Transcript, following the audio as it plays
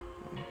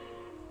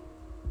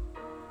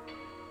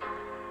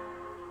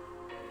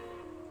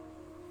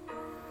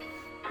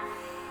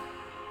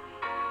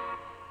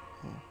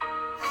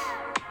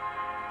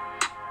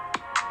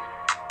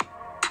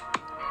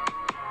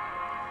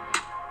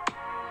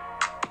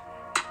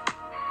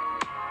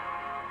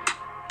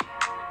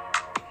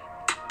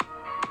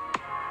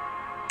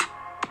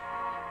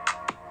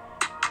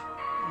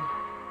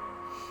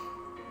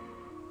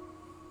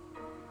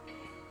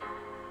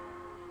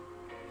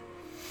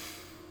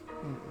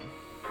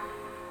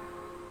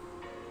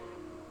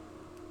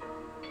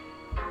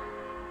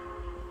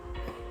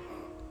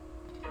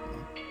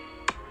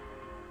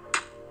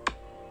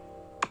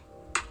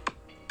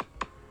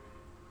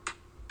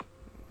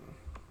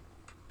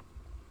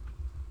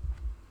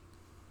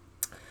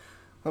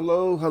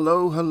Hello,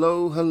 hello,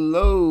 hello,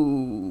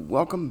 hello.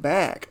 Welcome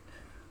back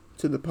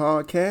to the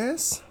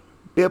podcast,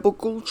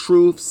 Biblical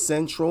Truth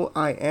Central.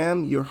 I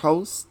am your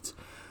host,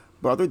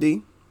 Brother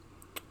D,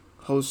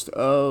 host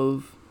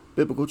of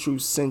Biblical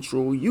Truth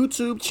Central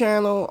YouTube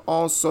channel,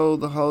 also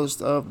the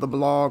host of the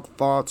blog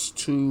Thoughts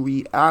to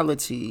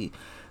Reality.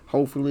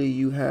 Hopefully,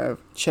 you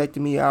have checked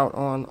me out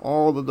on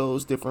all of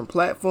those different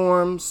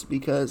platforms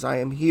because I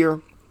am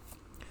here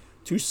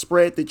to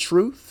spread the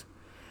truth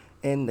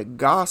and the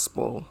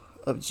gospel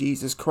of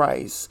Jesus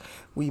Christ.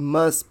 We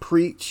must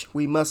preach.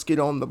 We must get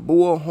on the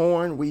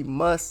bullhorn. We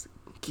must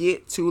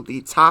get to the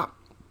top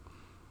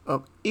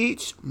of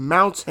each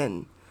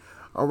mountain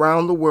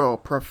around the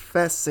world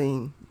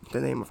professing the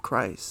name of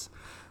Christ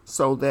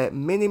so that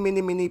many,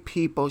 many, many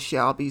people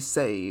shall be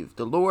saved.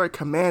 The Lord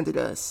commanded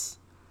us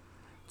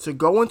to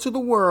go into the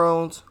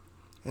world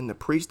and to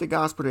preach the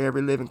gospel to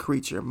every living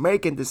creature,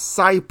 making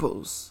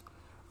disciples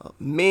of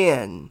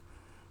men,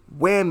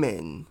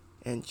 women,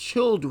 and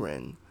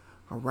children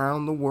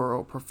around the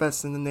world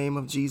professing the name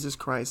of Jesus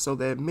Christ so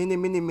that many,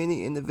 many,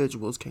 many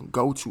individuals can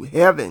go to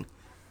heaven.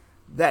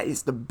 That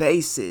is the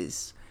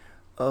basis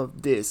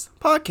of this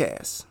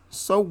podcast.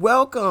 So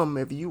welcome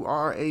if you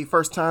are a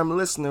first-time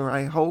listener.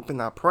 I hope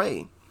and I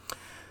pray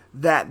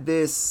that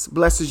this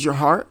blesses your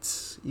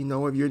heart. You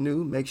know, if you're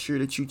new, make sure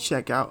that you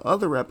check out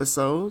other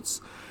episodes.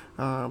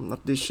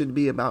 This should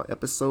be about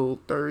episode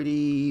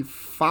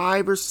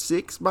 35 or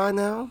 6 by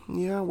now.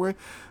 Yeah, we're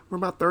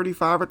about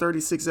 35 or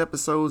 36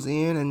 episodes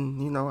in,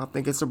 and, you know, I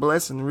think it's a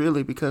blessing,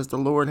 really, because the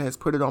Lord has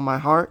put it on my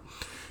heart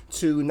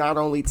to not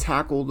only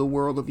tackle the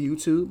world of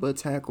YouTube, but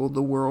tackle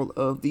the world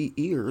of the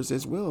ears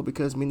as well,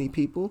 because many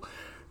people,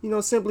 you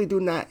know, simply do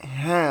not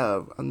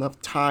have enough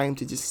time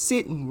to just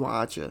sit and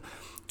watch a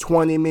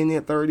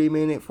 20-minute,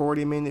 30-minute,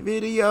 40-minute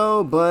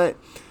video, but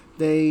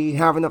they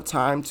have enough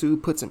time to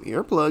put some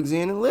earplugs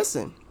in and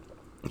listen.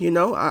 You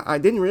know, I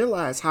didn't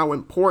realize how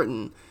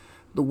important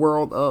the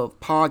world of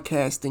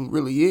podcasting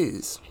really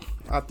is.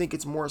 I think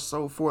it's more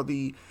so for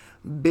the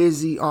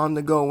busy,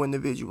 on-the-go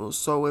individuals.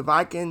 So if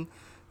I can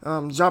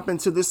jump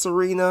into this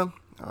arena,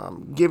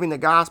 giving the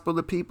gospel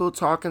to people,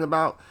 talking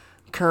about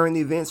current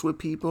events with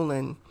people,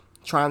 and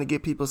trying to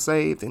get people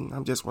saved,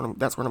 and that's what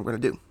I'm going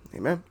to do.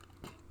 Amen.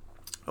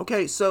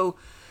 Okay, so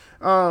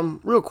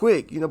real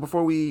quick, you know,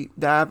 before we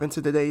dive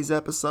into today's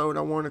episode,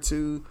 I wanted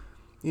to,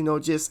 you know,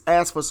 just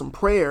ask for some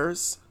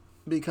prayers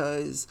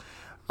because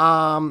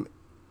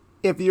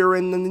if you're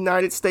in the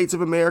United States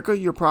of America,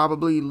 you're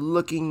probably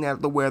looking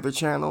at the Weather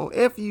Channel.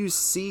 If you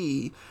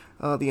see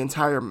the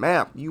entire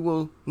map, you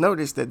will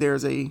notice that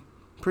there's a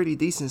pretty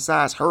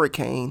decent-sized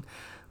hurricane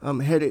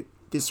headed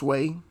this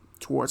way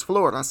towards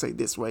Florida. I say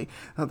this way.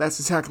 That's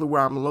exactly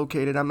where I'm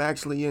located. I'm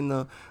actually in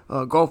the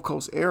Gulf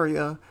Coast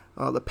area,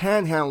 the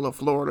panhandle of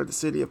Florida, the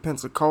city of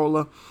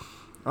Pensacola.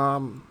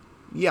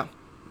 Yeah,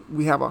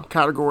 we have a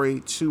Category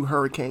 2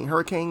 hurricane.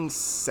 Hurricane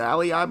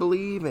Sally, I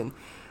believe, and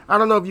I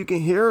don't know if you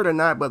can hear it or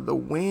not, but the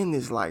wind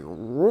is like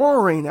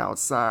roaring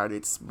outside.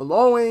 It's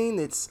blowing,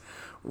 it's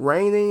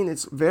raining.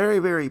 It's very,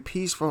 very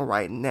peaceful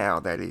right now,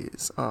 that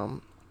is.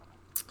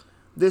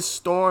 This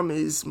storm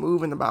is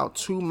moving about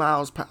 2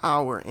 miles per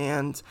hour,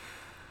 and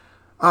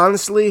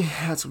honestly,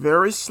 that's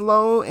very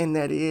slow, and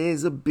that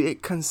is a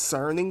bit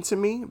concerning to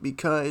me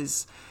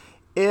because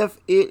if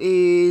it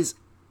is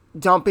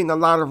dumping a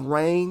lot of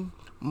rain,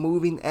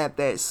 moving at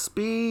that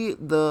speed,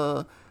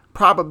 the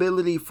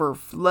probability for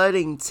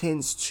flooding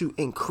tends to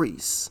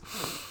increase.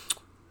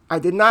 I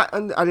did not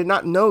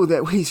know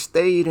that we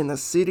stayed in a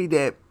city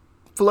that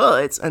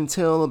floods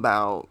until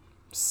about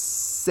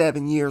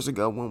 7 years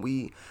ago when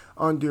we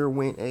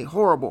underwent a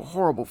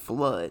horrible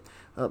flood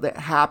that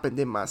happened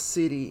in my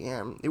city.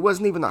 And it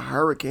wasn't even a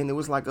hurricane. It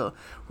was like a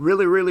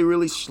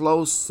really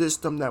slow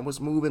system that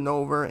was moving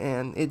over,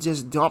 and it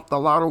just dumped a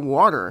lot of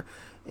water,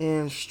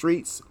 and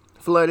streets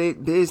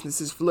flooded,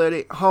 businesses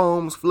flooded,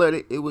 homes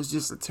flooded. It was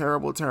just a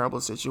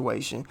terrible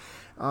situation.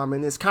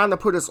 And it's kind of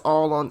put us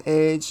all on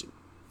edge,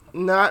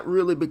 not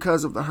really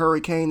because of the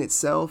hurricane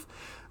itself,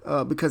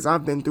 because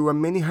I've been through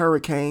many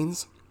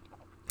hurricanes.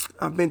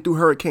 I've been through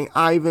Hurricane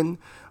Ivan,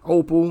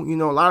 Opal. You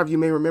know, a lot of you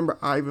may remember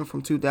Ivan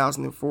from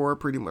 2004,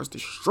 pretty much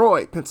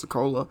destroyed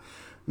Pensacola,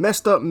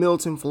 messed up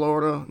Milton,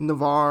 Florida,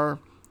 Navarre.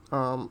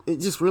 It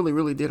just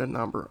really did a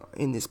number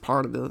in this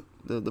part of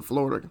the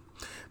Florida.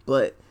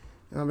 But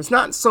it's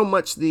not so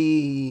much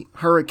the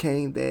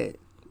hurricane that,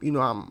 you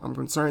know, I'm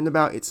concerned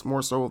about. It's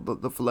more so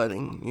the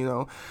flooding, you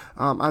know.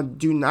 I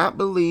do not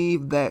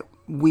believe that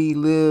me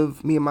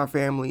and my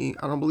family,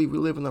 I don't believe we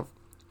live in a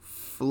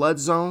flood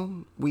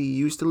zone. We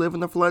used to live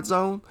in a flood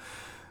zone.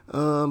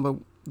 But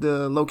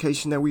the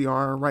location that we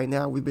are right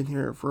now, we've been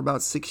here for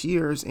about 6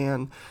 years,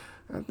 and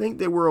I think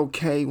that we're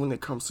okay when it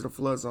comes to the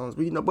flood zones.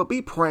 But, you know,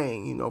 be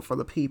praying, you know, for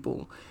the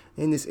people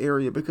in this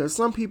area, because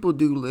some people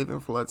do live in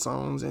flood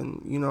zones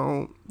and, you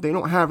know, they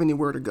don't have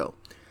anywhere to go.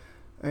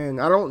 And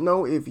I don't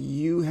know if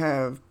you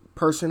have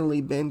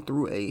personally been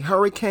through a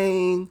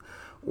hurricane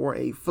or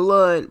a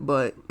flood,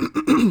 but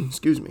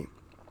excuse me,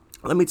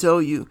 let me tell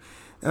you,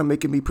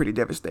 it can be pretty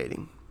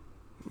devastating.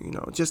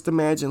 Just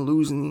imagine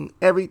losing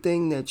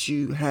everything that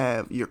you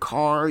have, your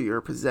car,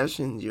 your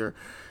possessions, your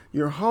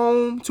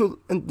home, to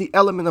the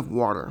element of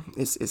water.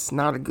 It's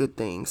not a good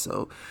thing.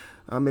 So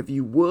if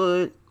you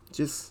would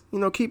just,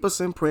 keep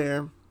us in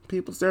prayer.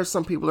 There's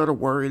some people that are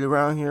worried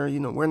around here.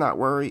 We're not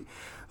worried.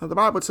 The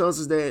Bible tells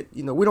us that,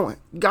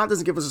 God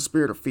doesn't give us a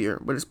spirit of fear,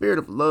 but a spirit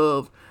of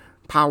love,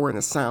 power, and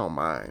a sound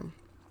mind.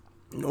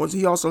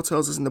 He also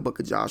tells us in the book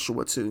of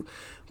Joshua to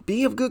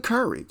be of good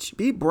courage,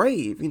 be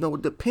brave,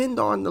 depend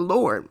on the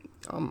Lord.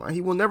 He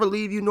will never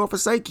leave you nor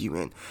forsake you.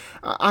 And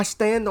I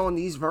stand on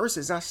these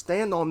verses. I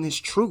stand on this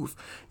truth.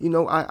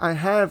 I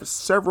have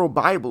several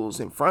Bibles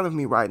in front of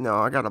me right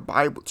now. I got a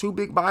Bible, 2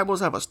 big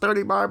Bibles. I have a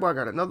sturdy Bible. I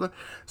got another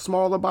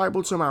smaller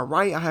Bible to my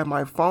right. I have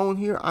my phone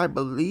here. I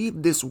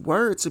believe this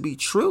word to be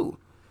true.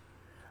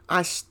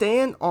 I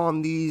stand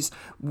on these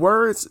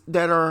words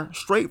that are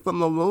straight from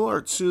the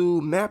Lord to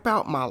map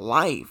out my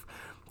life,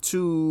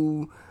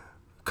 to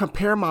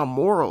compare my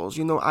morals.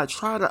 I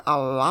try to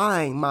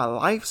align my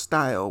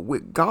lifestyle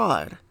with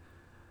God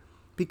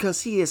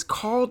because He has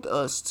called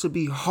us to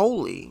be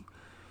holy.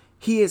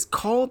 He has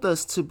called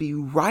us to be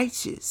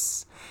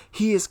righteous.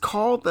 He has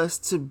called us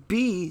to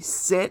be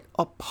set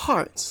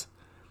apart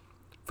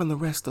from the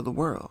rest of the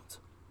world.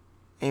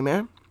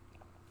 Amen.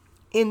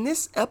 In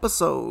this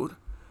episode,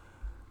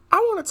 I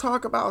want to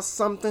talk about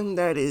something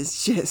that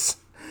is just,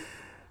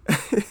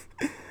 I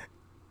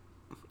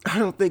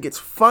don't think it's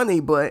funny,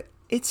 but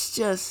it's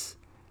just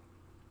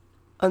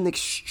an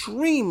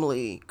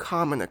extremely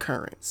common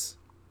occurrence.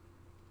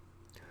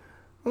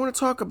 I want to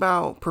talk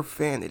about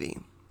profanity.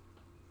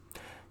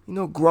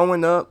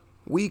 Growing up,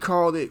 we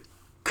called it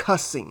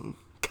cussing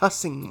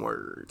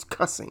words.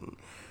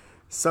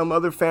 Some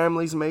other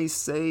families may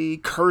say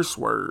curse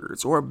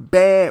words or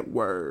bad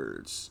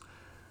words,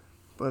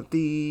 but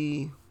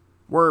the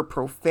word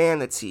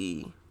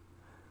profanity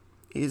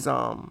is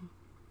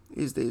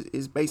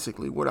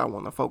basically what I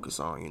want to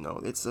focus on.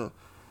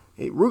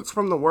 It roots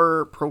from the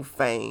word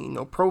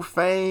profane.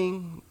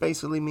 Profane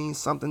basically means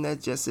something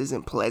that just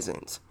isn't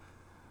pleasant.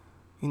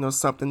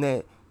 Something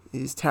that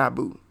is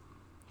taboo.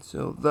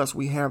 So thus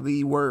we have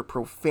the word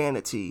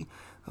profanity.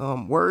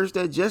 Words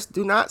that just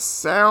do not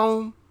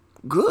sound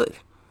good.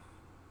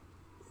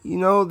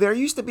 There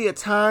used to be a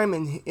time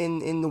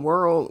in the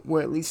world,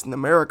 or at least in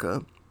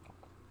America,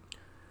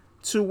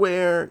 to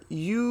where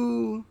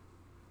you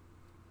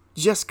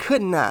just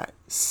could not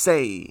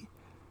say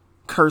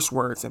curse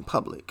words in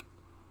public.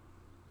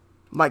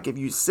 Like if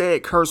you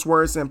said curse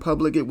words in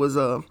public, it was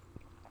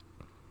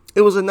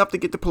enough to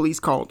get the police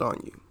called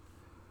on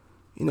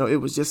you. It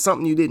was just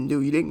something you didn't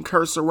do. You didn't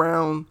curse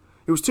around.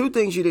 It was 2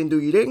 things you didn't do.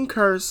 You didn't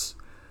curse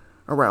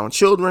around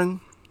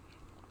children,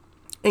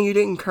 and you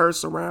didn't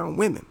curse around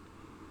women.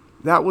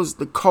 That was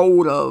the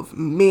code of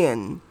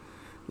men,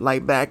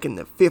 like back in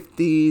the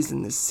 50s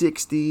and the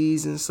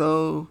 60s. And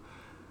so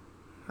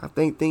I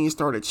think things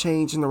started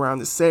changing around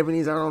the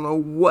 70s. I don't know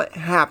what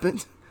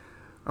happened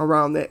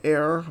around that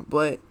era,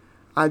 but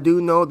I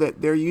do know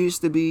that there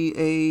used to be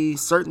a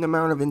certain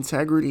amount of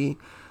integrity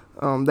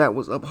that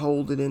was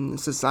upholded in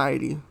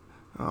society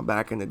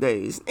back in the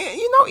days. And,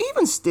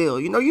 even still,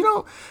 you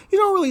don't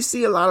really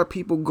see a lot of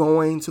people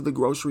going to the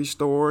grocery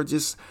store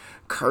just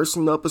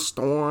cursing up a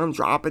storm,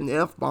 dropping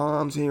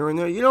F-bombs here and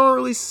there. You don't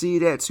really see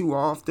that too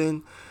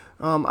often.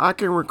 I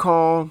can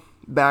recall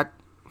back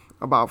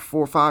about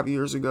 4 or 5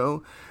 years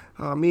ago,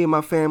 me and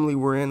my family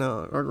were in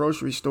a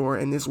grocery store,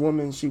 and this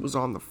woman, she was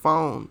on the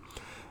phone,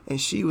 and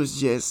she was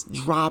just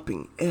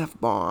dropping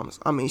F-bombs.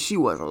 I mean, she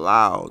was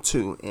loud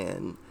too,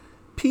 and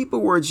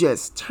people were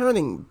just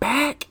turning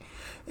back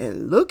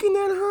and looking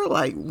at her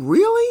like,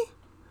 really?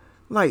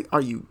 Like,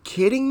 are you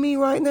kidding me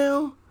right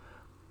now?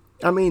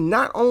 I mean,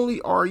 not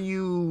only are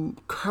you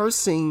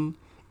cursing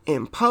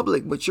in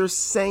public, but you're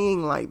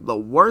saying like the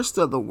worst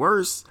of the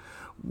worst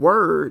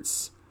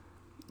words,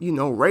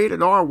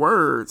 rated R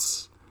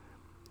words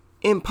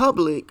in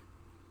public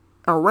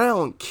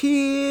around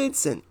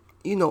kids and,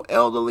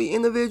 elderly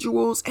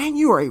individuals. And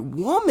you're a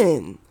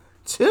woman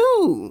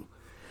too.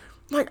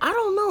 Like, I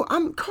don't know.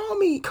 Call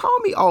me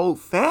old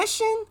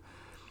fashioned,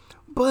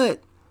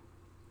 but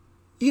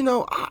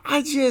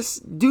I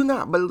just do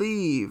not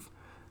believe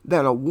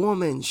that a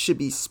woman should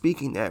be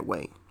speaking that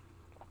way.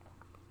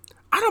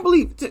 I don't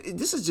believe,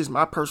 this is just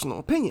my personal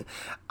opinion,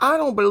 I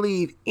don't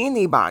believe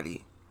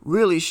anybody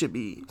really should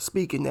be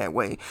speaking that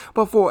way.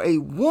 But for a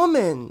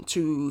woman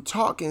to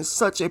talk in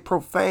such a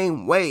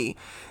profane way,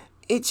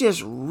 it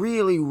just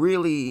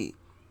really,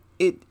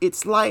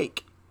 it's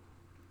like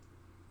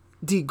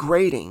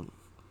degrading.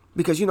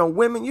 Because,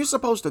 women, you're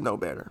supposed to know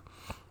better.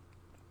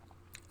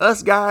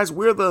 Us guys,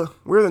 we're the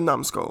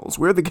numbskulls.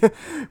 We're the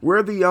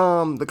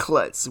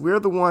kluts. We're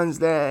the ones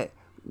that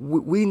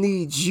we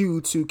need you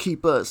to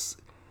keep us,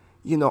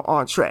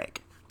 on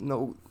track.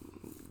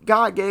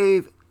 God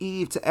gave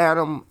Eve to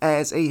Adam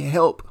as a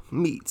help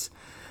meet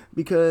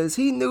because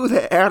He knew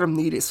that Adam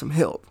needed some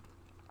help.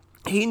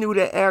 He knew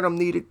that Adam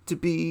needed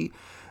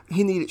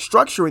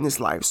structure in his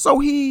life. So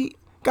he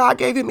God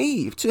gave him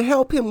Eve to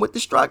help him with the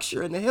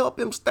structure and to help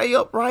him stay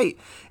upright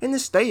and to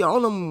stay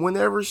on him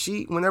whenever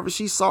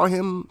she saw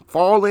him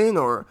falling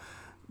or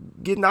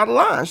getting out of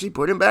line. She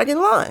put him back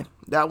in line.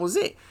 That was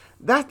it.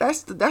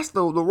 That's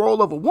the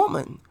role of a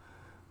woman.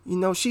 You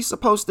know, she's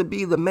supposed to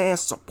be the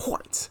man's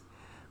support.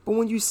 But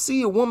when you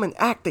see a woman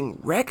acting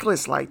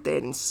reckless like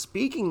that and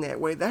speaking that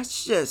way,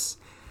 that's just,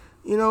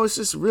 you know, it's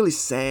just really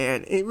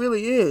sad. It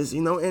really is,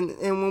 you know. And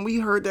when we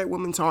heard that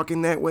woman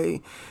talking that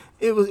way,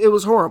 it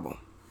was horrible.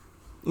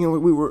 You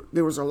know,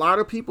 there was a lot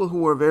of people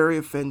who were very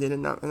offended,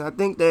 and I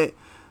think that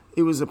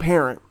it was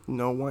apparent, you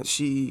know, once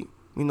she,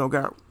 you know,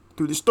 got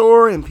through the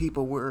store and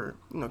people were,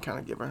 you know, kind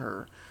of giving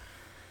her,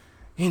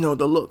 you know,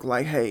 the look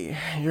like, hey,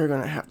 you're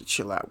gonna have to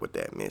chill out with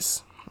that,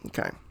 miss.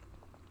 Okay.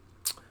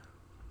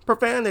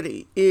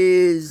 Profanity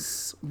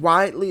is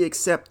widely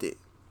accepted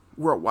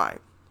worldwide.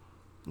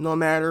 No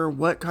matter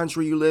what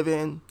country you live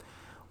in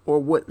or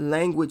what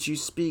language you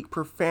speak,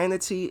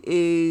 profanity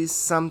is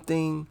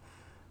something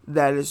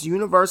that is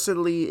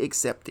universally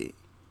accepted.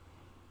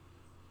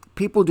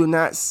 People do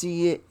not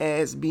see it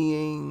as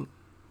being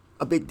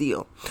a big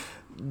deal.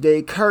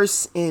 They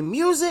curse in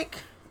music,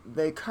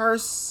 they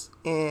curse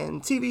in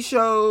TV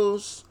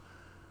shows,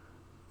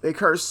 they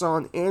curse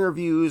on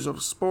interviews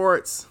of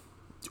sports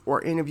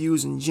or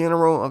interviews in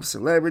general of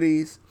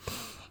celebrities.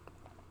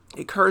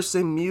 They curse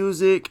in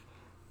music.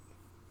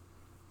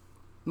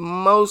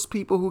 Most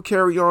people who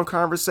carry on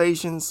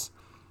conversations,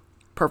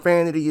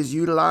 profanity is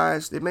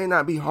utilized. It may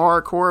not be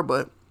hardcore,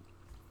 but,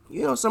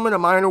 you know, some of the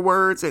minor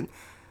words, and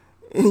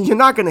you're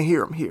not going to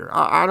hear them here.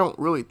 I don't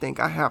really think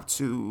I have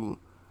to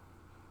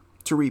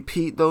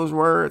repeat those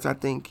words. I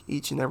think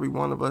each and every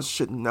one of us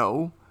should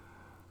know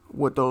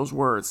what those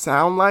words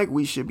sound like.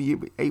 We should be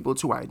able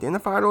to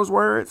identify those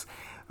words,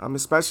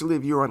 especially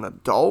if you're an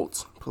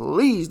adult.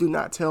 Please do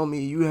not tell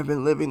me you have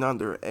been living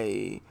under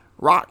a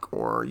rock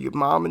or your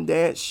mom and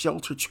dad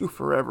sheltered you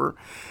forever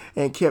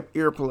and kept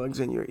earplugs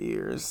in your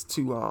ears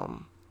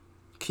to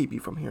keep you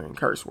from hearing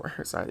curse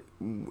words.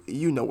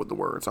 You know what the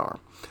words are.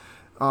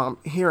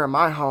 Here in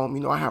my home,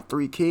 you know, I have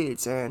 3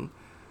 kids, and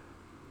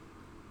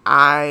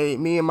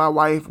me and my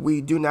wife, we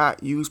do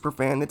not use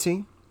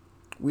profanity.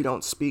 We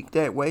don't speak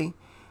that way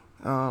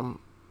for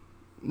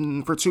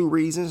 2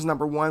 reasons.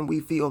 Number one,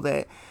 we feel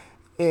that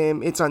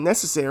it's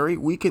unnecessary.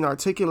 We can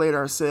articulate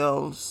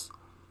ourselves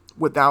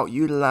without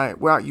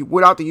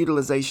the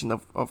utilization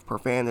of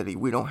profanity.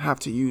 We don't have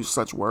to use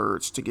such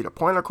words to get a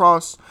point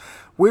across.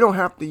 We don't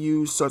have to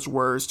use such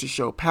words to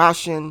show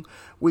passion.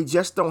 We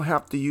just don't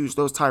have to use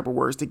those type of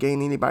words to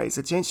gain anybody's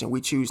attention.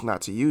 We choose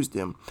not to use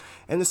them.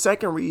 And the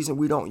second reason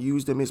we don't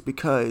use them is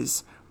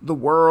because the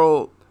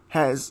world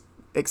has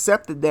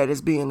accepted that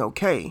as being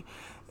okay.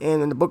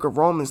 And in the book of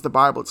Romans, the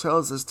Bible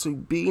tells us to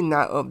be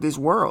not of this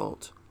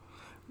world.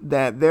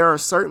 That there are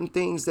certain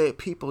things that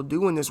people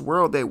do in this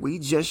world that we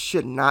just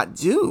should not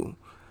do.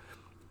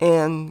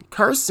 And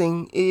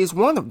cursing is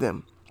one of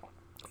them.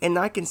 And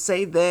I can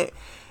say that,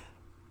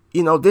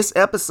 you know, this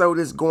episode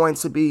is going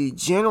to be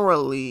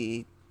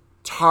generally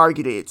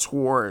targeted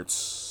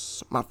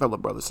towards my fellow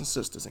brothers and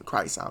sisters in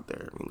Christ out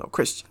there. You know,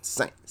 Christians,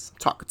 saints,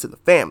 talking to the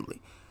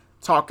family,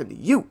 talking to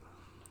you.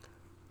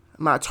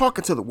 I'm not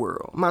talking to the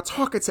world. I'm not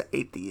talking to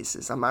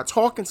atheists. I'm not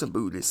talking to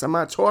Buddhists. I'm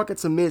not talking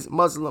to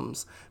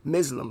Muslims.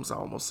 I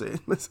almost said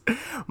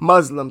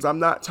Muslims. I'm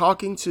not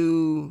talking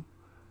to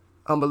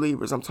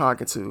unbelievers. I'm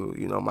talking to,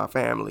 you know, my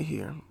family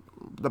here,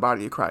 the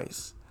body of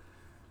Christ.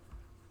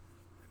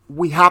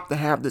 We have to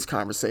have this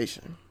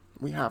conversation.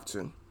 We have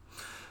to.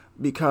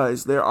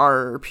 Because there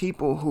are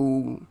people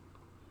who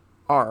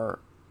are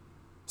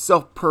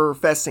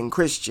self-professing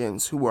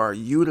Christians who are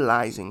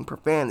utilizing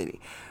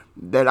profanity.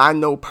 That I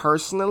know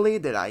personally,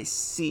 that I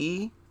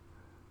see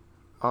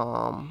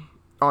on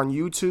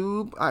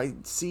YouTube, I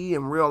see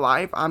in real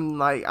life. I'm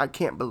like, I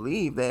can't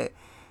believe that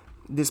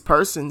this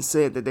person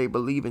said that they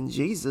believe in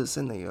Jesus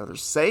and they are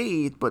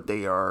saved, but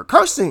they are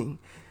cursing.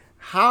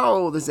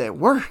 How does that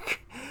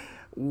work?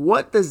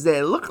 What does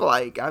that look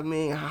like? I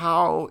mean,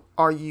 how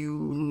are you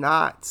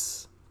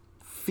not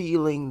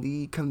feeling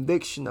the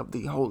conviction of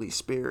the Holy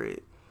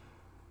Spirit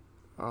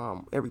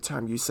every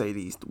time you say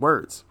these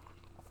words?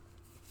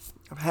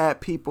 I've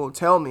had people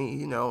tell me,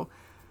 you know,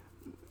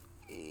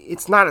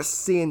 it's not a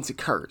sin to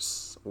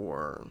curse,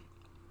 or,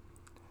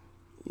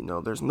 you know,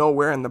 there's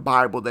nowhere in the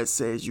Bible that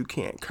says you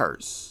can't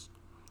curse,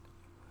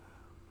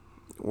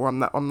 or I'm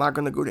not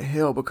going to go to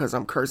hell because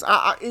I'm cursed.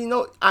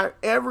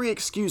 Every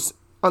excuse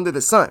under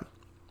the sun,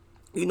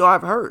 you know,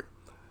 I've heard.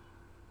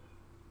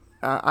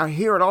 I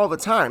hear it all the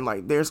time.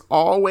 Like, there's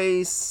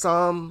always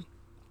some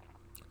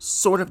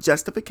sort of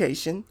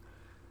justification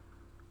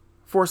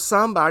for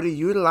somebody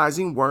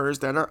utilizing words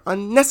that are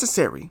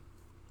unnecessary.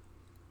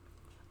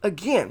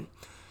 Again,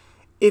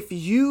 if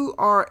you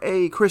are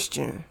a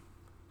Christian,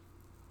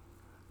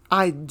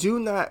 I do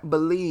not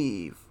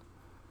believe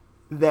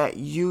that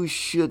you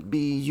should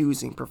be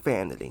using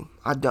profanity.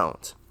 I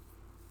don't.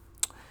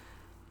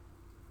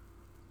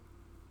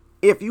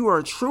 If you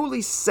are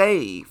truly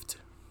saved,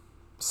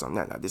 So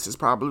now this is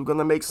probably going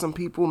to make some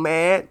people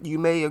mad. You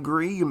may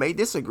agree, you may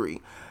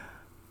disagree.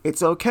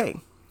 It's okay,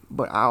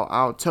 but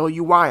I'll tell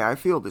you why I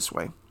feel this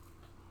way.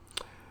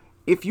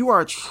 If you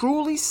are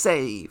truly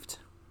saved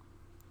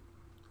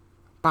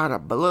by the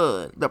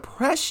blood, the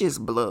precious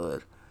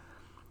blood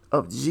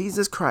of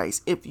Jesus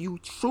Christ, if you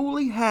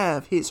truly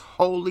have his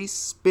Holy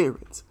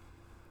Spirit,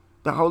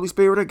 the Holy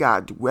Spirit of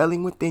God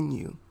dwelling within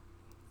you,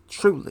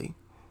 truly,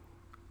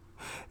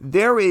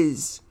 there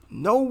is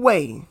no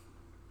way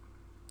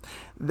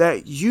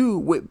that you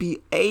would be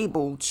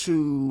able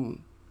to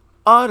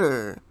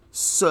utter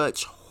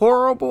such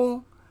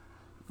horrible,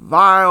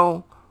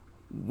 vile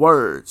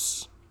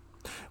words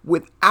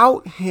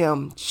without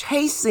him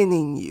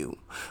chastening you,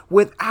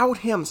 without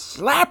him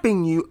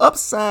slapping you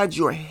upside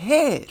your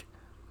head,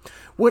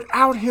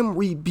 without him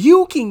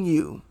rebuking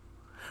you.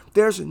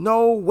 There's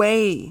no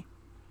way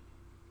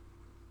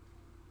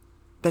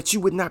that you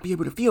would not be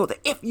able to feel that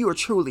if you are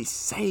truly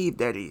saved,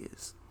 that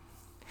is.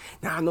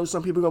 Now, I know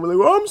some people are going to be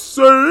like, well, I'm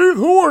saved.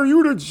 Who are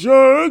you to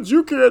judge?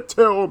 You can't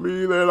tell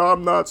me that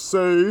I'm not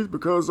saved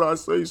because I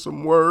say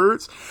some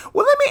words.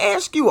 Well, let me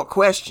ask you a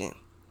question.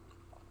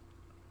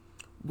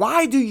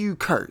 Why do you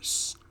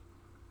curse?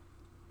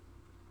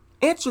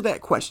 Answer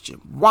that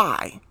question.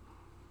 Why?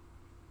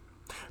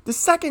 The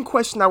second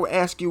question I would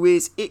ask you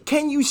is,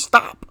 can you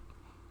stop?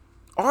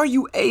 Are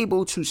you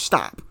able to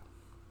stop?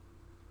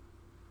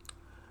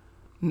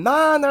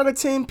 9 out of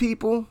 10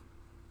 people,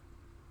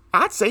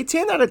 I'd say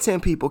 10 out of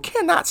 10 people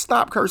cannot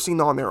stop cursing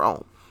on their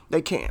own.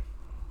 They can't.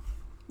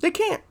 They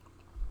can't.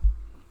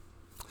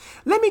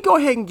 Let me go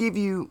ahead and give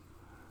you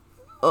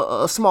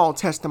a small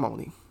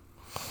testimony.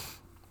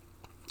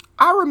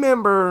 I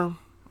remember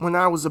when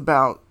I was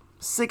about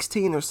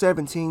 16 or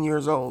 17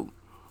 years old,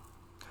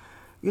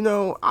 you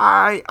know,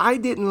 I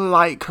didn't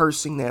like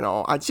cursing at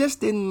all. I just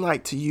didn't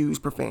like to use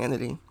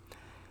profanity.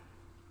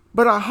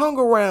 But I hung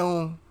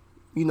around,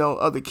 you know,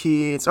 other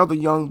kids, other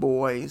young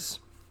boys.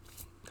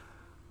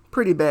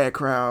 Pretty bad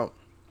crowd.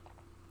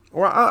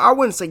 Or I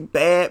wouldn't say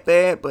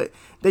bad, but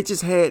they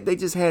just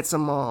had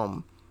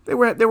some they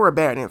were a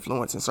bad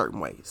influence in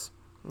certain ways.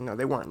 You know,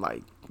 they weren't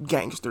like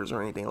gangsters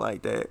or anything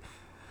like that.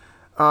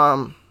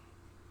 And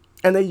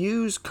they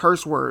used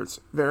curse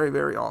words very,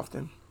 very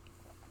often.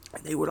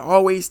 And they would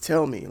always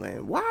tell me, like,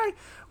 why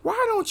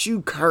don't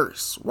you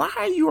curse? Why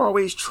are you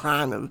always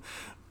trying to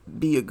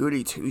be a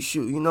goody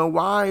two-shoe? You know,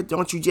 why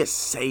don't you just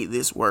say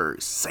this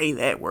word, say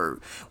that word?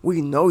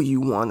 We know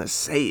you want to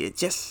say it.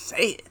 Just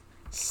say it.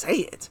 Say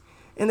it.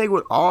 And they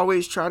would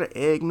always try to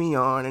egg me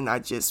on, and I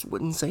just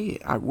wouldn't say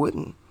it. I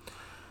wouldn't.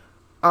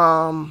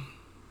 I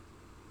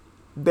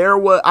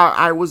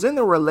was in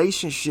a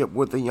relationship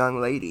with a young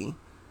lady,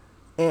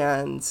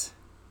 and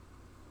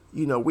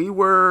you know, we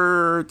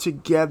were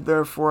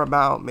together for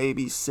about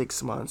maybe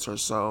 6 months or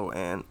so,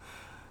 and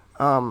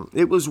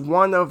it was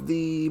one of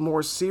the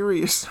more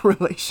serious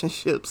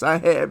relationships I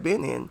had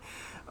been in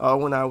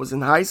when I was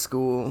in high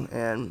school,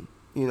 and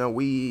you know,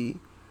 we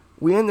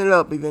ended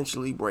up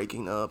eventually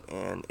breaking up,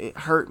 and it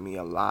hurt me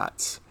a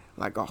lot,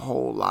 like a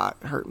whole lot.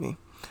 It hurt me,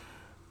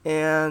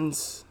 and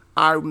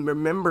I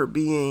remember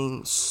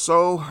being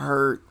so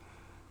hurt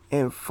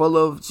and full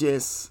of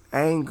just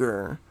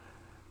anger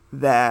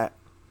that,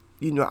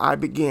 you know, I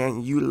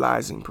began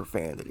utilizing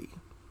profanity.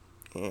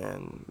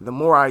 And the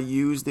more I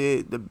used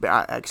it,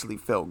 I actually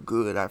felt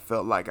good. I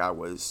felt like I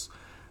was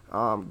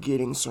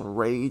getting some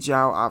rage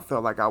out. I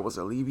felt like I was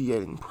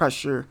alleviating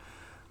pressure.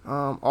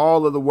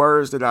 All of the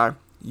words that I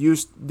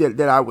used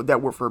that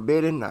were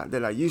forbidden,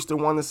 that I used to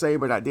want to say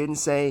but I didn't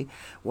say,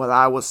 well,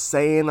 I was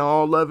saying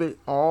all of it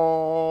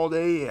all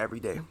day, every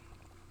day.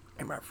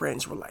 And my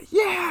friends were like,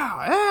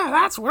 yeah,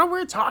 that's what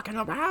we're talking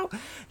about.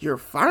 You're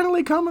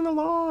finally coming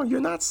along.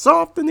 You're not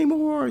soft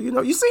anymore. You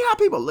know, you see how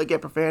people look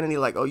at profanity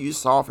like, oh, you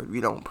soft if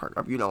you don't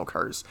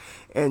curse,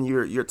 and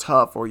you're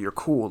tough or you're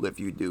cool if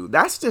you do.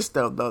 That's just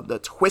the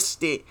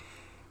twisted,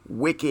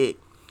 wicked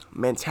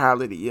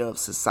mentality of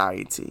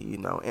society, you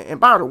know.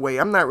 And by the way,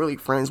 I'm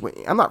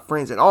not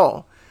friends at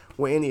all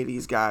with any of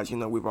these guys. You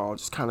know, we've all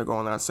just kind of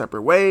gone our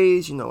separate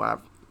ways. You know,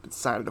 I've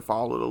decided to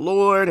follow the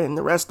Lord, and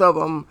the rest of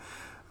them,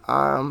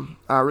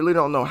 I really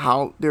don't know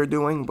how they're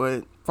doing,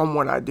 but from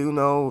what I do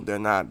know,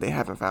 they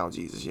haven't found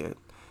Jesus yet.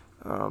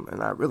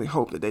 And I really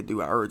hope that they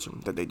do. I urge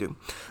them that they do.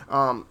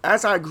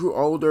 As I grew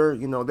older,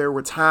 you know, there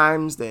were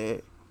times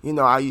that, you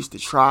know, I used to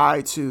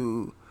try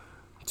to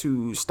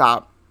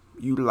stop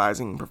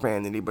utilizing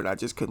profanity, but I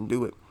just couldn't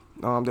do it.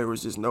 There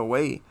was just no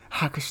way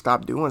I could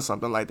stop doing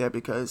something like that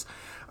because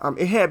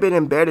it had been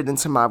embedded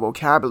into my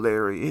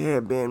vocabulary. It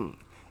had been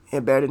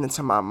embedded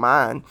into my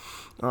mind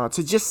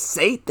to just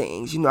say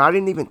things. You know, I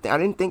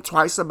didn't think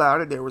twice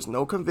about it. There was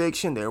no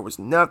conviction. There was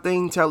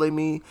nothing telling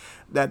me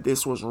that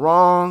this was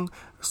wrong.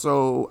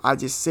 So I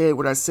just said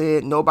what I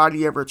said.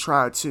 Nobody ever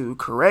tried to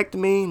correct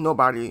me.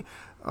 Nobody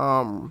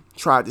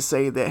tried to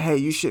say that, hey,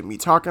 you shouldn't be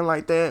talking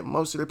like that.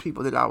 Most of the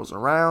people that I was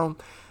around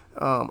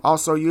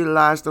also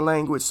utilized the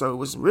language. So it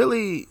was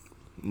really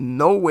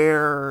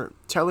nowhere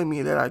telling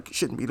me that I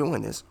shouldn't be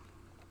doing this.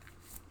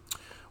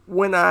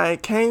 When I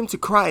came to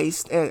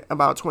Christ at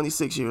about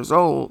 26 years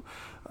old,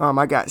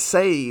 I got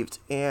saved,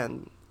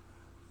 and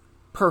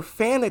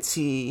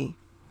profanity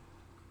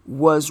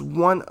was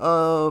one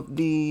of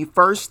the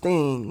first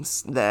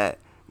things that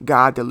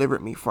God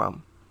delivered me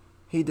from.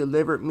 He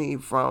delivered me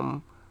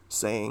from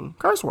saying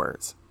curse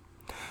words.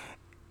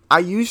 I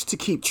used to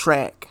keep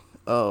track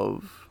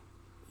of,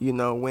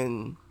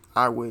 when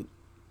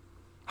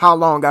how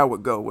long I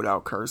would go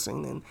without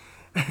cursing.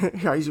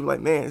 And I used to be like,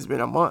 man, it's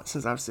been a month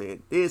since I've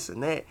said this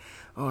and that.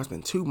 Oh, it's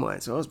been 2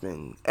 months. Oh, it's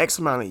been X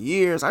amount of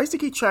years. I used to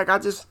keep track. I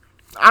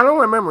don't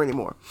remember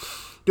anymore.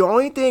 The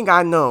only thing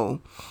I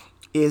know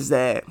is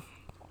that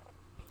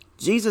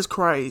Jesus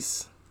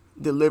Christ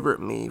delivered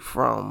me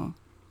from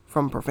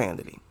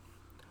profanity.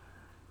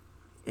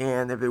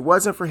 And if it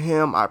wasn't for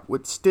him, I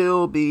would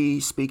still be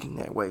speaking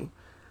that way,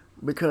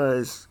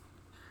 because,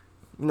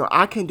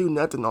 I can do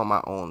nothing on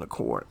my own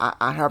accord.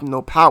 I have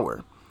no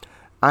power.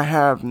 I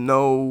have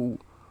no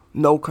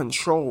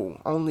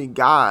control. Only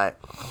God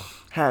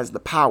has the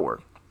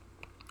power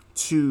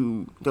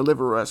to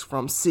deliver us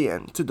from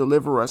sin, to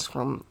deliver us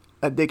from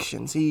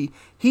addictions. He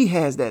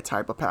has that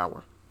type of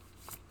power.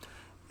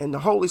 And the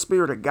Holy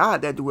Spirit of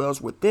God that dwells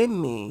within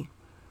me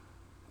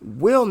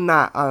will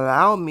not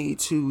allow me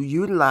to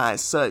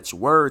utilize such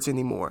words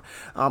anymore.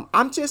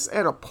 I'm just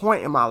at a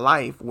point in my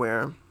life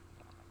where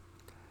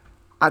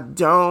I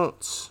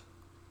don't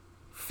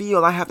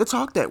feel I have to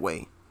talk that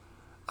way.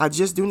 I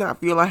just do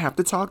not feel I have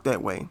to talk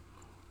that way.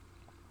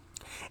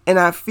 And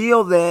I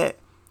feel that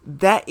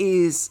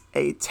is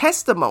a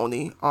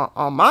testimony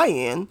on my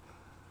end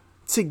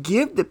to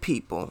give the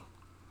people.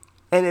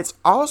 And it's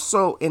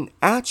also an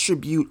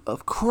attribute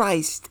of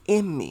Christ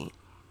in me.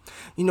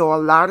 A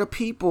lot of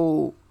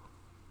people,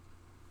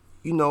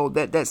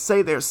 that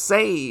say they're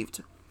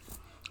saved,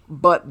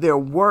 but their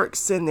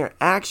works and their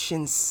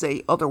actions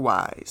say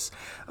otherwise.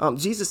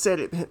 Jesus said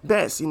it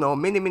best.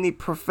 Many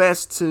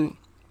profess to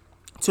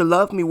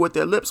love me with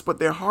their lips, but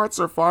their hearts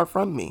are far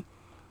from me.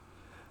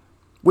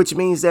 Which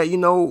means that,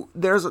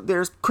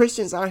 there's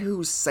Christians out here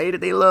who say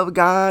that they love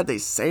God. They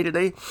say that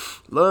they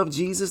love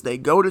Jesus. They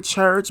go to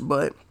church,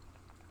 but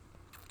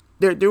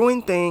they're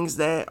doing things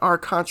that are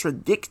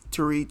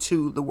contradictory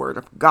to the word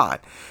of God.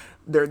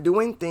 They're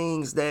doing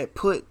things that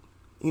put,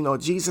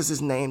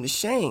 Jesus' name to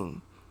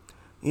shame.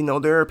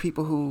 There are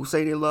people who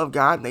say they love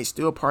God and they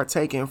still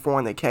partake in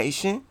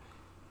fornication.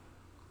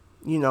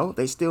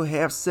 They still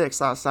have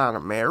sex outside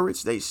of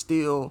marriage. They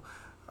still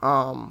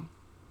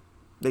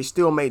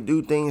may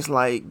do things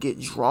like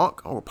get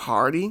drunk or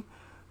party.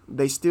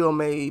 They still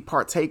may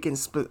partake in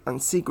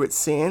secret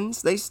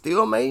sins. They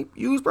still may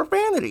use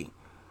profanity.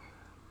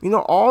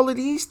 All of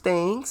these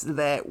things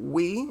that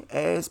we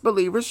as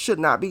believers should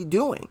not be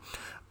doing.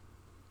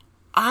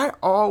 I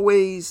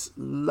always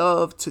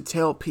love to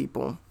tell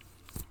people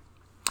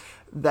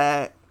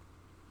that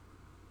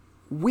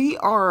we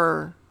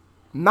are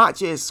not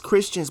just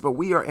Christians, but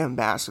we are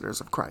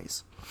ambassadors of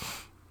Christ.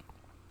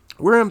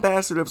 We're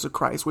ambassadors of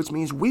Christ, which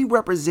means we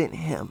represent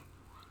him.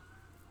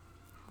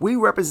 We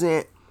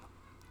represent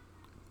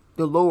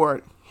the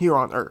Lord here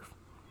on earth.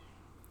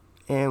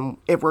 And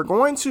if we're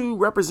going to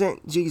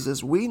represent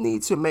Jesus, we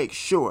need to make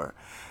sure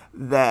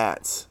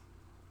that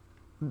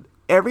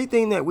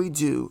everything that we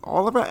do,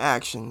 all of our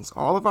actions,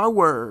 all of our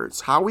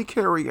words, how we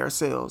carry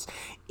ourselves,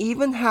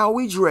 even how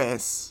we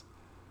dress,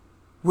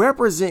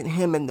 represent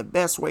him in the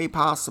best way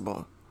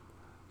possible.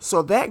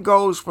 So that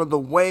goes for the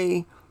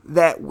way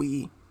that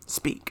we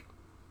speak.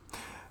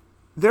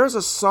 There's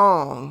a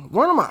song,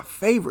 one of my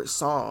favorite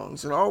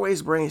songs. It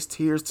always brings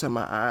tears to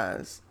my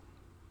eyes.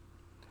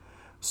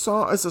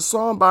 It's a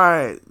song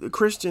by the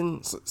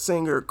Christian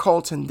singer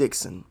Colton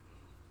Dixon.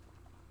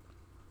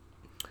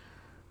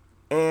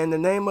 And the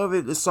name of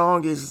it, the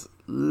song is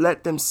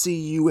Let Them See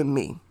You and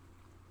Me.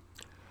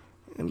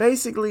 And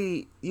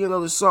basically,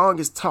 the song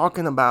is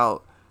talking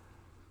about,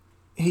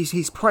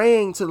 he's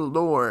praying to the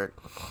Lord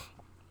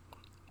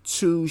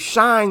to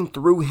shine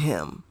through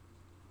him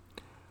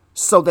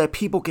so that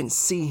people can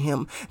see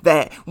him.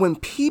 That when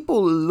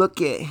people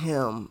look at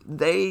him,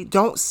 they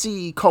don't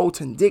see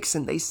Colton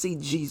Dixon, they see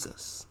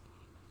Jesus.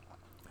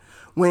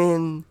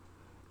 When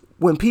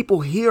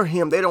people hear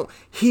him, they don't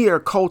hear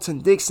Colton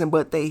Dixon,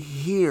 but they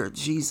hear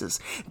Jesus.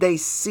 They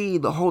see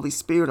the Holy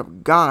Spirit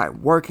of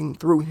God working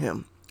through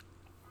him.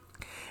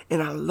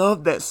 And I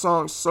love that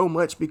song so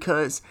much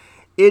because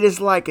it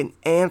is like an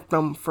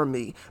anthem for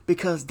me,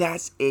 because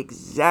that's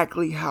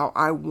exactly how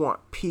I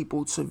want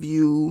people to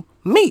view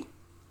me.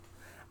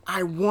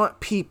 I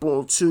want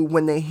people to,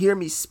 when they hear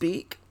me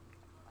speak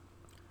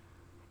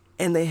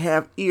and they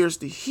have ears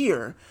to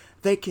hear,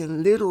 they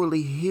can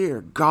literally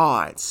hear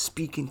God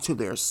speaking to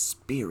their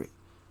spirit.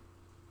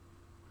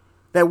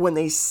 That when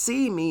they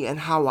see me and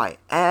how I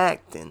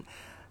act and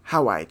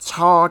how I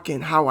talk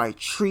and how I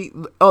treat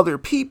other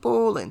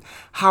people and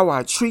how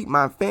I treat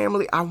my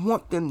family, I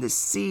want them to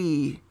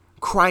see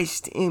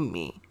Christ in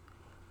me,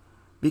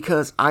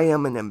 because I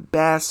am an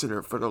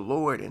ambassador for the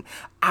Lord and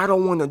I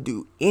don't want to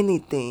do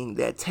anything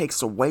that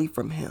takes away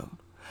from him.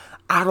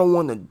 I don't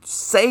want to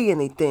say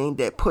anything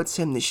that puts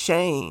him to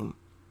shame.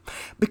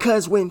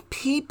 Because when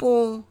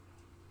people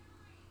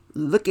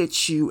look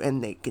at you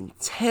and they can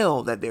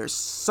tell that there's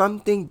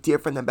something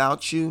different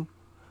about you,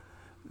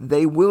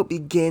 they will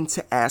begin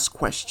to ask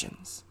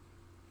questions.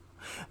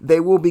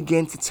 They will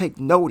begin to take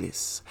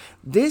notice.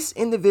 This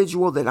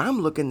individual that I'm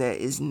looking at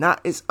is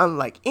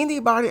unlike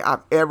anybody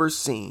I've ever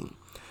seen.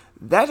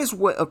 That is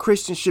what a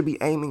Christian should be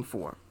aiming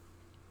for.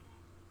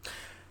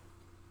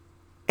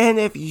 And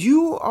if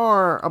you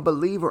are a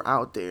believer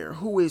out there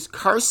who is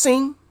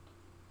cursing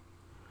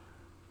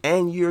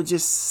and you're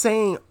just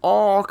saying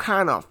all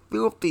kind of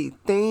filthy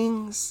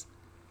things,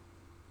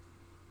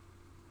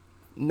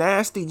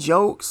 nasty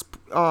jokes,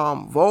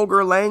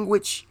 vulgar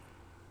language,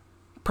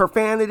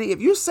 profanity,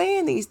 if you're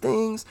saying these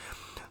things,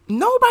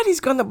 nobody's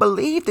going to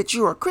believe that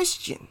you're a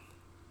Christian.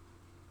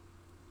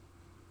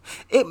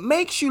 It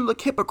makes you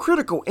look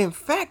hypocritical. In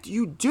fact,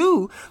 you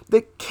do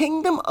the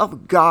kingdom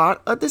of God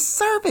a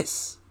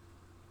disservice.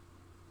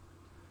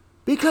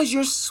 Because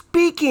you're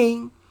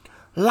speaking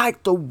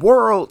like the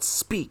world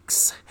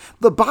speaks.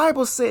 The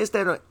Bible says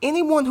that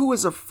anyone who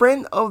is a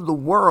friend of the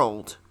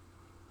world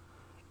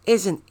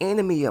is an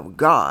enemy of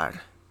God.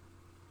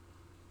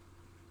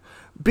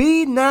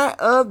 Be not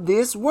of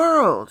this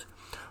world.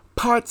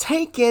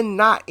 Partake in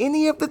not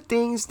any of the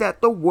things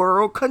that the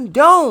world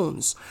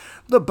condones.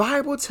 The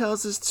Bible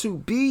tells us to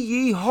be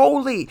ye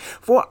holy,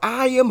 for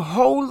I am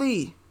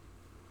holy.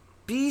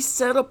 Be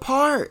set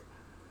apart.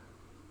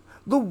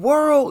 The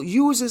world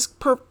uses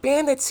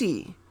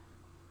profanity.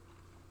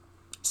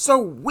 So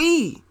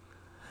we,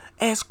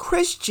 as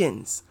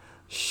Christians,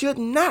 should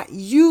not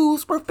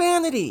use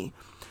profanity.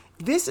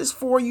 This is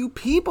for you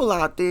people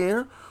out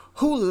there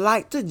who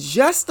like to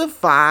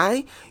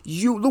justify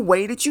the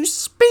way that you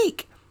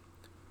speak.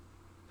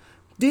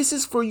 This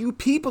is for you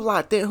people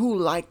out there who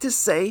like to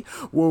say,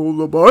 well,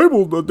 the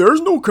Bible,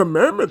 there's no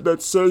commandment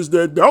that says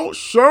that thou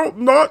shalt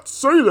not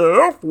say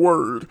the F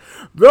word.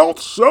 Thou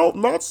shalt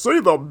not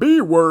say the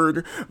B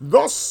word.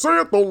 Thus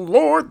saith the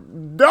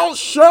Lord, thou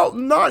shalt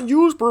not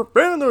use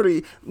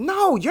profanity.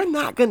 No, you're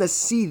not going to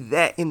see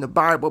that in the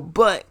Bible.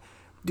 But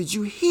did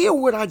you hear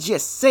what I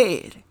just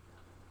said?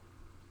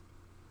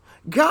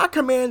 God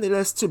commanded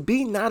us to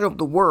be not of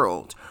the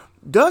world.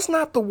 Does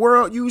not the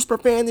world use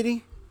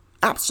profanity?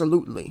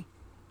 Absolutely.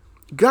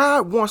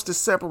 God wants to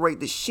separate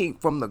the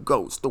sheep from the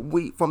goats, the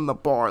wheat from the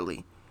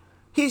barley,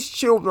 his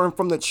children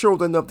from the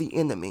children of the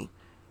enemy.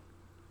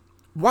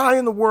 Why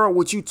in the world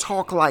would you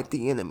talk like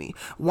the enemy?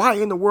 Why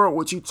in the world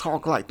would you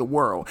talk like the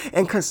world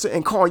and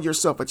call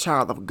yourself a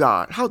child of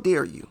God? How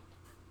dare you?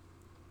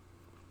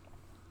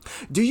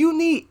 Do you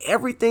need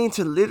everything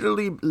to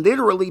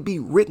literally be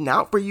written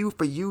out for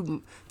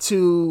you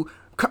to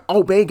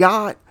obey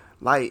God?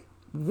 Like,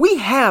 we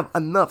have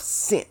enough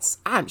sense.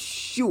 I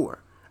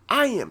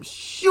am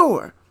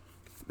sure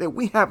that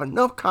we have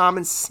enough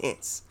common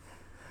sense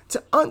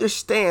to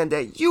understand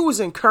that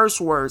using curse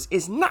words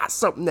is not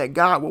something that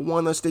God would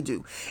want us to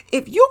do.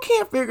 If you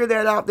can't figure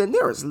that out, then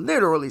there is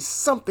literally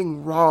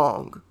something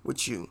wrong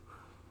with you.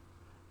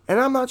 And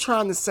I'm not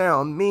trying to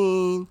sound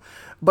mean,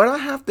 but I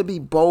have to be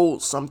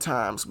bold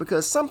sometimes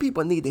because some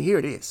people need to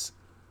hear this.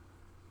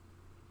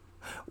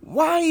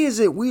 Why is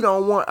it we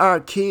don't want our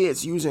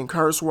kids using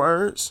curse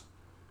words?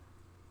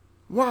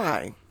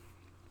 Why?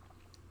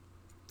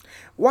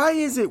 Why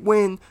is it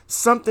when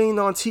something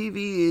on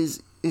TV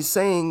is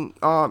saying,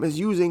 is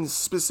using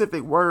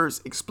specific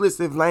words,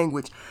 explicit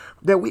language,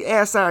 that we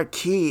ask our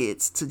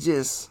kids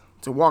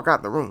to walk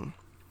out the room?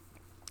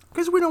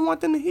 Because we don't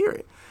want them to hear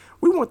it.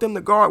 We want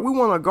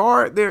to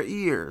guard their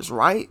ears,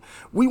 right?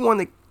 We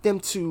want them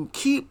to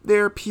keep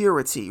their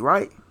purity,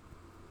 right?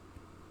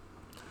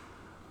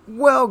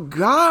 Well,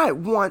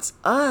 God wants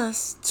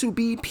us to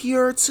be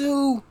pure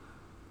too.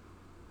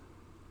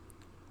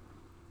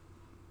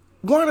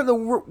 One of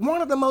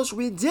the most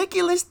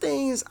ridiculous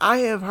things I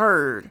have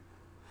heard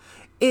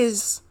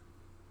is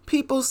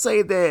people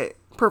say that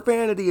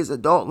profanity is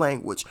adult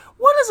language.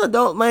 What is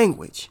adult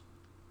language?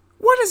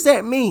 What does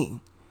that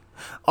mean?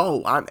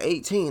 Oh, I'm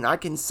 18. I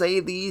can say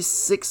these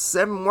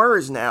 6-7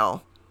 words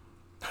now.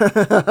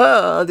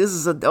 This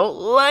is adult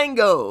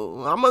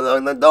lingo. I'm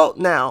an adult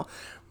now.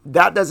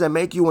 That doesn't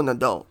make you an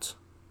adult.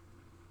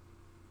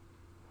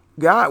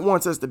 God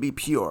wants us to be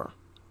pure,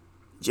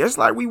 just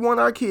like we want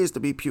our kids to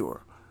be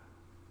pure.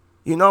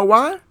 You know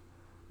why?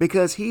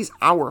 Because he's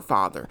our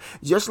father.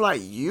 Just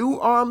like you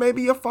are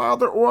maybe a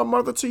father or a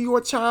mother to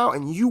your child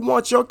and you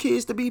want your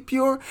kids to be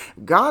pure,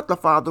 God the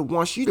Father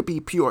wants you to be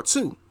pure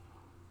too.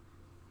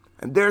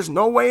 And there's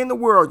no way in the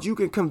world you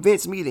can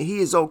convince me that he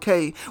is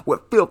okay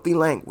with filthy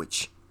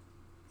language.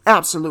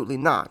 Absolutely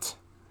not.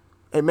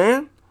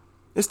 Amen?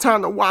 It's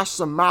time to wash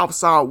some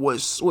mouths out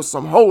with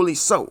some holy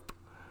soap.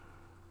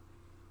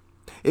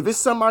 If it's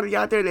somebody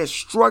out there that's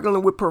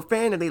struggling with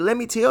profanity, let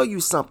me tell you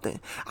something.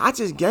 I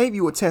just gave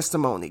you a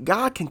testimony.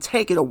 God can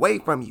take it away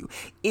from you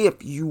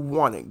if you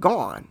want it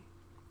gone.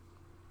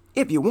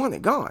 If you want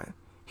it gone,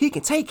 he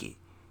can take it.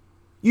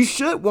 You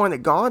should want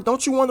it gone.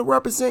 Don't you want to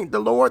represent the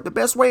Lord the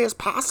best way as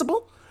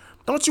possible?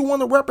 Don't you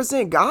want to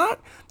represent God?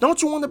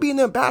 Don't you want to be an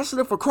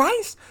ambassador for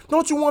Christ?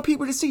 Don't you want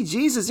people to see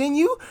Jesus in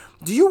you?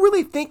 Do you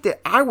really think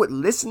that I would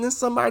listen to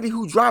somebody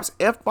who drops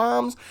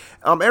F-bombs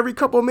every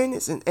couple of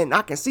minutes and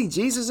I can see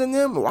Jesus in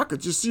them? Or I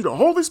could just see the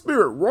Holy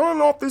Spirit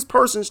running off this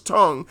person's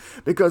tongue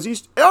because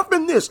he's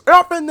effing this,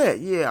 effing that.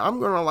 Yeah, I'm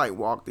going to like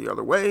walk the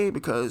other way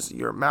because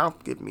your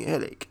mouth gives me a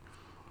headache.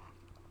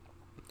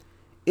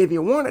 If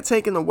you want it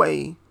taken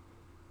away,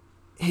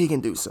 he can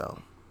do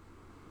so.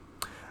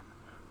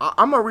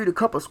 I'm going to read a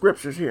couple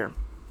scriptures here,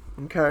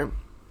 okay?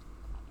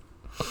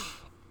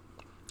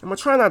 I'm going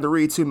to try not to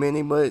read too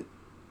many, but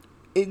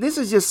this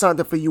is just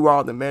something for you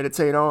all to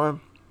meditate on.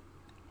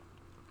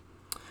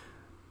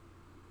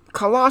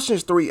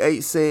 Colossians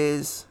 3:8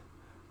 says,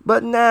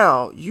 "But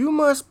now you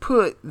must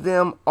put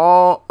them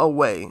all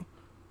away."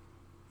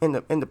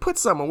 And to put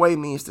something away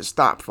means to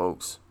stop,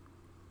 folks.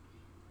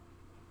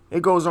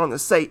 It goes on to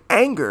say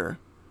anger,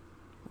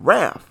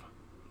 wrath,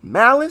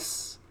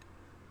 malice,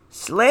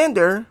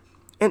 slander,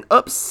 and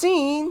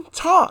obscene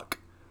talk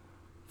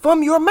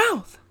from your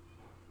mouth.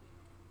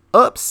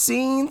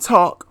 Obscene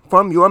talk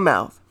from your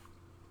mouth.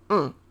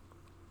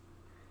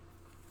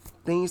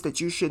 Things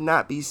that you should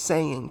not be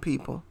saying,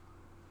 people.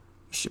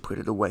 You should put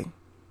it away.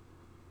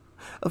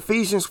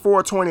 Ephesians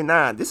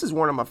 4:29. This is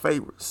one of my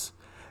favorites.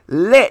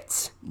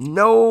 "Let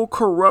no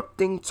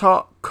corrupting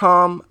talk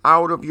come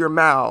out of your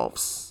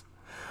mouths,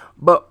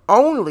 but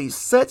only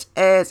such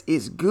as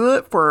is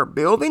good for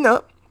building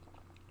up,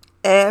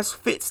 as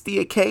fits the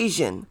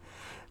occasion,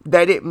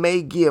 that it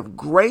may give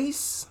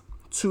grace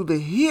to the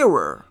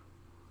hearer."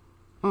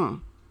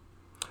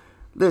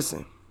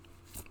 Listen,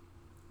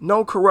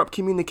 no corrupt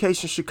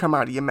communication should come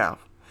out of your mouth.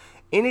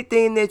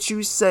 Anything that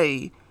you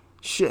say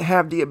should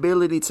have the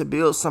ability to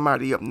build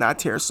somebody up, not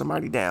tear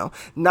somebody down,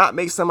 not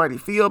make somebody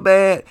feel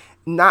bad,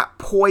 not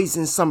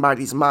poison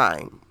somebody's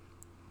mind.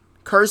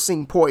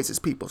 Cursing poisons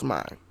people's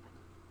mind.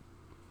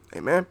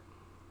 Amen.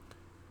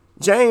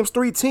 James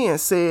 3:10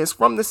 says,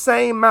 "From the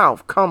same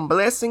mouth come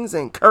blessings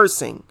and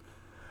cursing.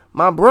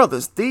 My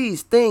brothers,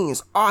 these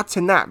things ought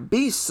to not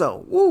be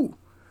so." Woo.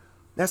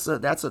 That's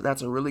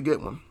a really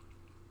good one.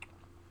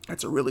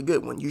 That's a really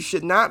good one. You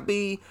should not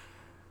be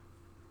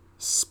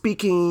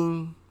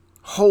speaking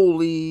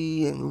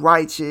holy and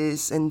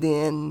righteous, and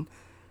then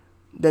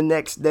the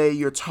next day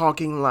you're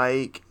talking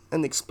like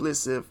an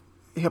explicit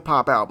hip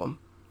hop album.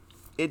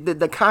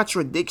 The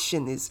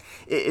contradiction is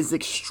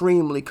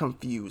extremely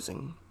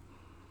confusing.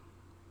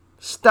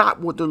 Stop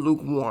with the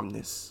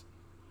lukewarmness.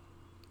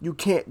 You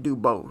can't do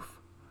both.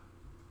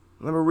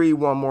 Let me read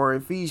one more.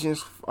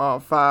 Ephesians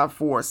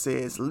 5:4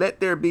 says,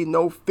 "Let there be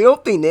no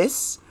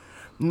filthiness,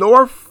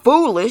 nor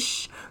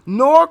foolish,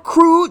 nor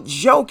crude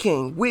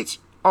joking, which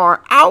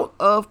are out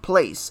of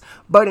place,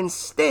 but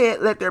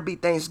instead let there be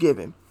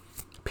thanksgiving."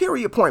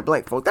 Period, point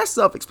blank, folks. That's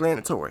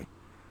self-explanatory.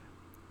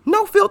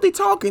 No filthy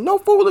talking, no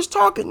foolish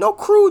talking, no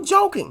crude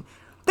joking.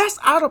 That's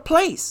out of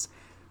place.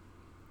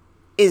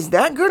 Is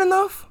that good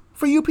enough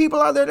for you people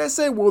out there that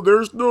say, well,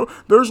 there's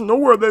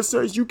nowhere that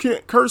says you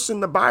can't curse in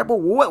the Bible?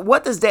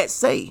 What does that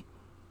say?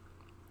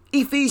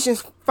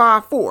 Ephesians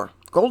 5:4.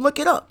 Go look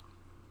it up.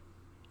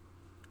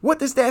 What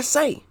does that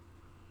say?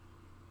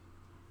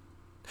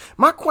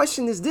 My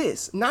question is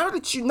this. Now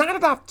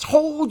that I've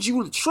told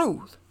you the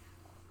truth,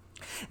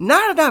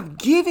 now that I've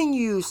given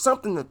you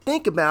something to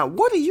think about,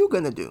 what are you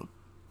going to do?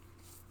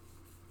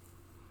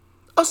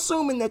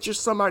 Assuming that you're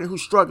somebody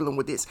who's struggling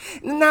with this.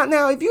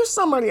 Now, if you're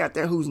somebody out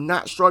there who's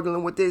not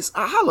struggling with this,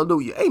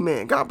 hallelujah,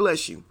 amen, God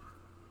bless you.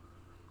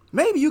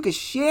 Maybe you can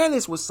share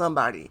this with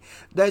somebody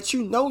that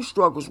you know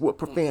struggles with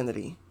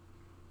profanity.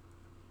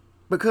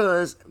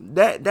 Because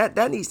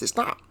that needs to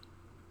stop.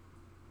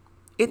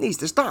 It needs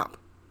to stop.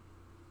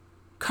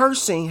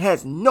 Cursing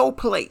has no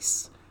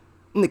place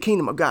in the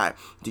kingdom of God.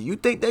 Do you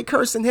think they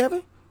curse in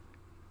heaven?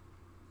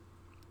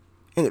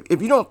 And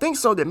if you don't think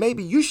so, then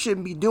maybe you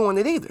shouldn't be doing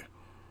it either.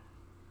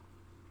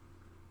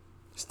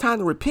 It's time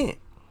to repent.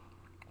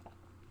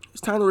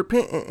 It's time to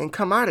repent and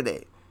come out of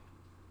that.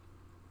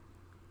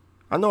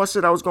 I know I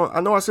said that was going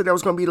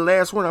to be the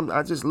last one.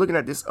 I'm just looking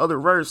at this other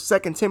verse,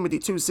 2 Timothy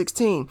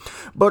 2:16.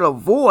 "But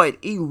avoid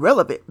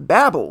irrelevant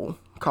babble,"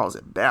 calls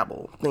it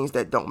babble, things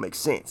that don't make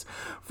sense,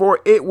 "for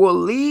it will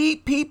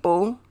lead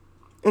people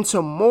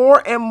into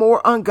more and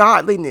more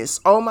ungodliness."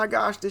 Oh my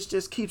gosh, this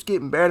just keeps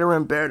getting better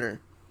and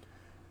better.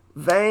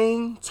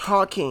 Vain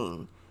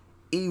talking,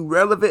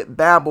 irrelevant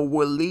babble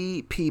will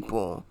lead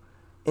people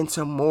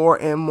into more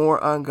and more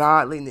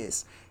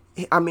ungodliness.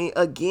 I mean,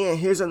 again,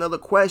 here's another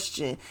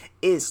question.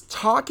 Is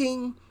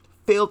talking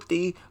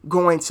filthy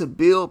going to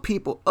build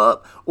people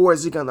up, or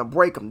is it going to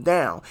break them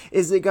down?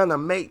 Is it going to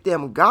make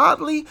them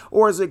godly,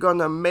 or is it going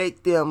to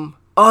make them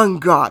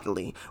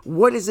ungodly?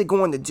 What is it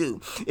going to do?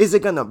 Is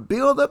it going to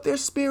build up their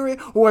spirit,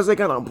 or is it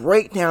going to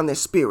break down their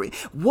spirit?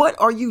 What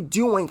are you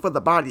doing for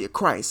the body of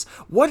Christ?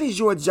 What is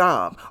your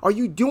job? Are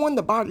you doing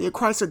the body of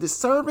Christ a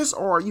disservice,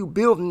 or are you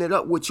building it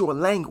up with your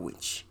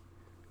language?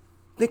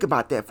 Think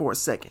about that for a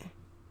second.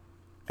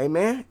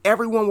 Amen.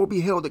 Everyone will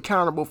be held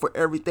accountable for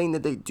everything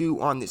that they do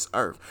on this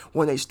earth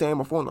when they stand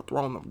before the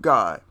throne of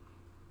God.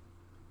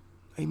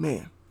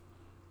 Amen.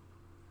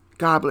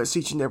 God bless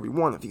each and every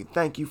one of you.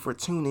 Thank you for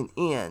tuning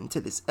in to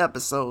this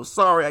episode.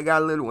 Sorry I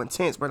got a little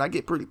intense, but I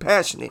get pretty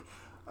passionate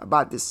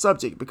about this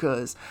subject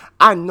because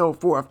I know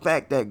for a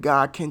fact that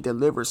God can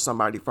deliver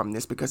somebody from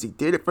this because he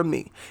did it for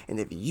me. And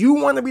if you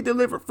want to be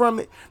delivered from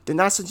it, then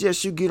I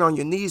suggest you get on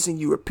your knees and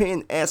you repent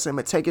and ask him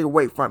to take it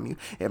away from you.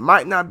 It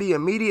might not be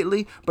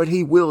immediately, but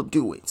he will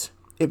do it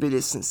if it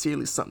is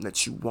sincerely something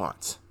that you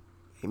want.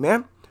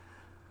 Amen.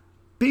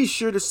 Be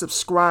sure to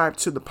subscribe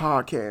to the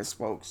podcast,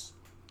 folks.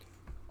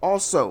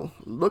 Also,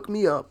 look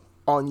me up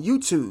on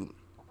YouTube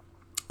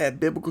at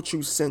Biblical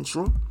Truth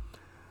Central.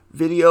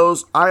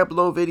 Videos, I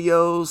upload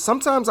videos.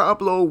 Sometimes I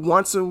upload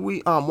once a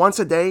week, once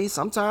a day,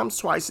 sometimes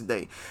twice a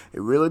day. It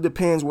really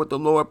depends what the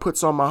Lord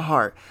puts on my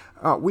heart.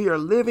 We are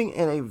living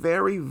in a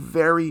very,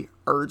 very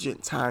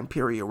urgent time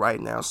period right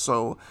now.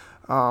 So,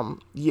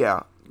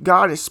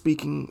 God is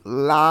speaking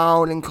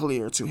loud and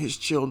clear to his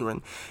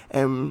children.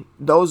 And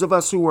those of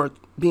us who are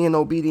being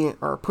obedient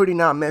are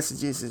putting out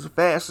messages as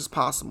fast as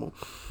possible.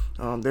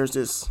 There's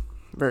just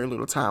very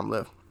little time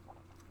left.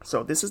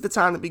 So this is the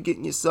time to be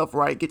getting yourself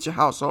right, get your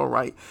house all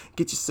right,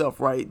 get yourself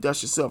right,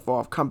 dust yourself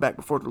off, come back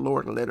before the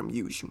Lord and let him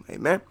use you.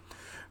 Amen.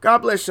 God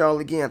bless y'all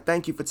again.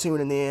 Thank you for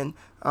tuning in.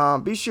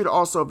 Be sure to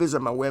also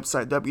visit my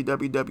website,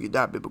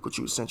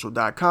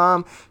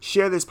 www.biblicaltruthcentral.com.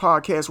 Share this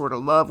podcast with a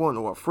loved one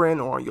or a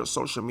friend or on your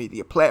social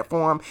media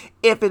platform.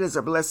 If it is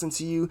a blessing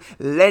to you,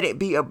 let it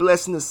be a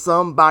blessing to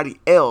somebody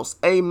else.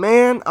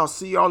 Amen. I'll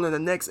see y'all in the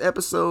next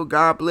episode.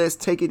 God bless.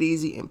 Take it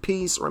easy and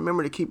peace.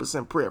 Remember to keep us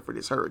in prayer for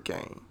this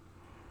hurricane.